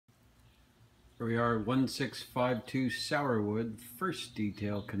Here we are, 1652 Sourwoodyy. First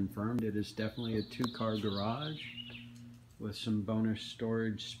detail confirmed. It is definitely a two-car garage with some bonus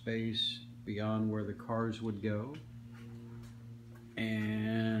storage space beyond where the cars would go.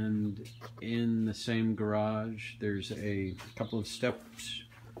 And in the same garage, there's a couple of steps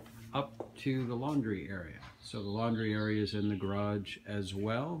up to the laundry area. So the laundry area is in the garage as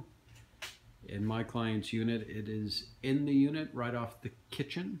well. In my client's unit, it is in the unit right off the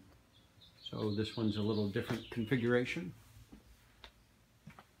kitchen. So this one's a little different configuration.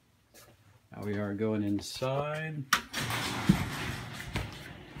 Now we are going inside.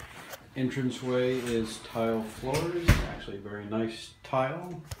 Entranceway is tile floors, actually very nice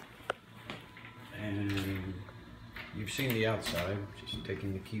tile. And you've seen the outside, just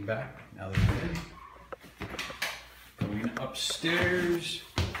taking the key back now that I'm in. Going upstairs,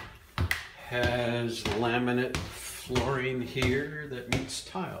 has laminate flooring here that meets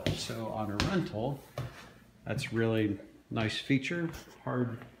tile. So on a rental, that's really nice feature.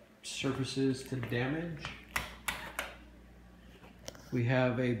 Hard surfaces to damage. We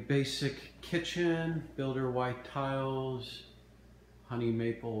have a basic kitchen, builder white tiles, honey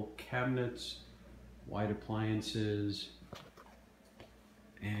maple cabinets, white appliances,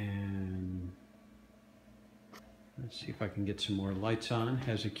 and let's see if I can get some more lights on.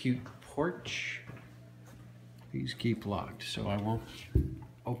 Has a cute porch. These keep locked, so I won't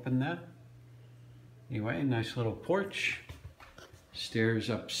open that. Anyway, nice little porch. Stairs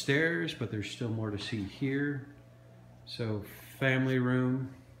upstairs, but there's still more to see here. So family room,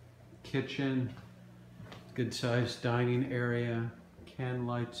 kitchen, good sized dining area, can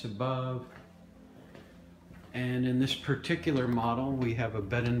lights above. And in this particular model, we have a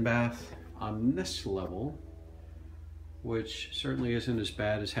bed and bath on this level, which certainly isn't as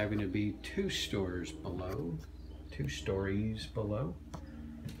bad as having to be two stories below.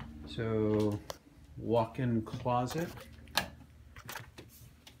 So walk-in closet,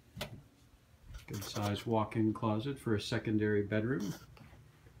 good size walk-in closet for a secondary bedroom,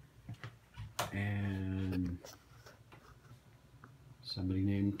 and somebody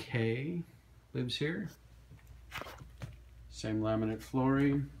named Kay lives here. Same laminate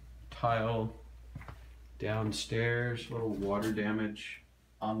flooring, tile downstairs, little water damage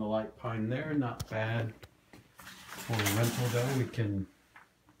on the light pine there, not bad. For a rental though, we can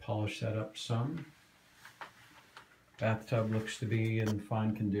polish that up some. Bathtub looks to be in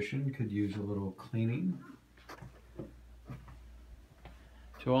fine condition, could use a little cleaning.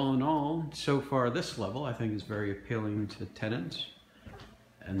 So all in all, so far this level I think is very appealing to tenants.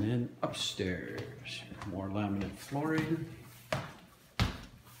 And then upstairs, more laminate flooring,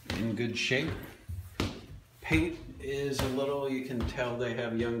 in good shape. Paint is a little, you can tell they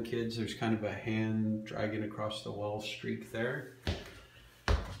have young kids. There's kind of a hand dragging across the wall streak there.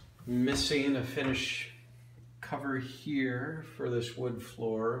 Missing a finish cover here for this wood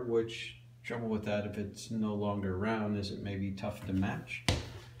floor, which trouble with that if it's no longer round is it may be tough to match.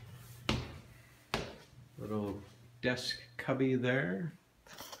 Little desk cubby there.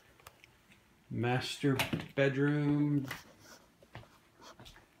 Master bedroom,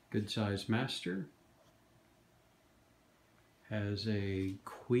 good size master. Has a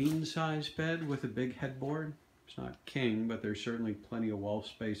queen size bed with a big headboard. It's not king, but there's certainly plenty of wall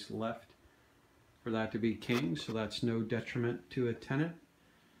space left for that to be king, so that's no detriment to a tenant.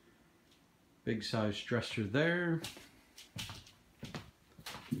 Big size dresser there.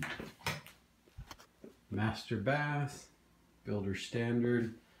 Master bath, builder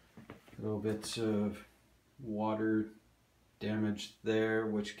standard. Little bits of water damage there,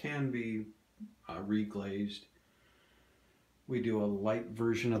 which can be reglazed. We do a light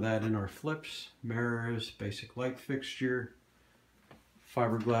version of that in our flips. Mirrors, basic light fixture,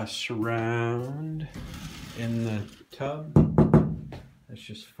 fiberglass surround in the tub. That's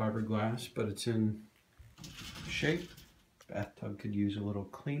just fiberglass, but it's in shape. Bathtub could use a little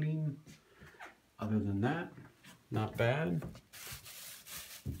cleaning. Other than that, not bad.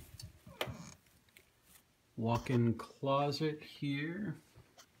 Walk-in closet here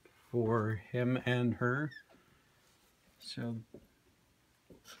for him and her. So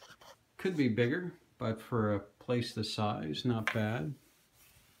could be bigger, but for a place the size, not bad.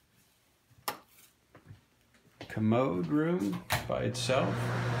 Commode room by itself.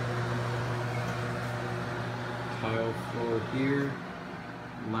 Tile floor here,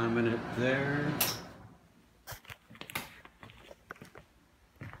 laminate there.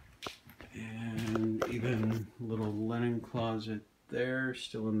 And even a little linen closet there,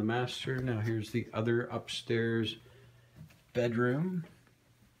 still in the master. Now here's the other upstairs bedroom.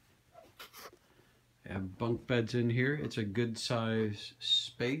 have bunk beds in here. It's a good size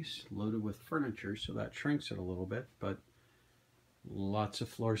space loaded with furniture, so that shrinks it a little bit, but lots of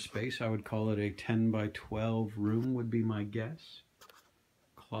floor space. I would call it a 10 by 12 room would be my guess.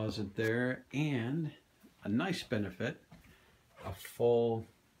 Closet there, and a nice benefit, a full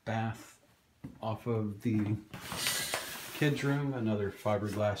bath off of the kids room, another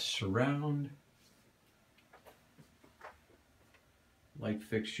fiberglass surround, light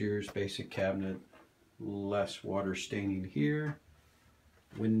fixtures, basic cabinet, less water staining here,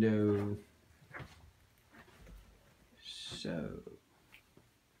 window. So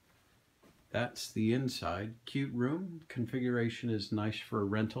that's the inside. Cute room. Configuration is nice for a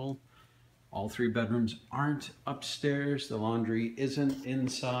rental. All 3 bedrooms aren't upstairs. The laundry isn't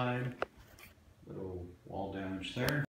inside. Little wall damage there.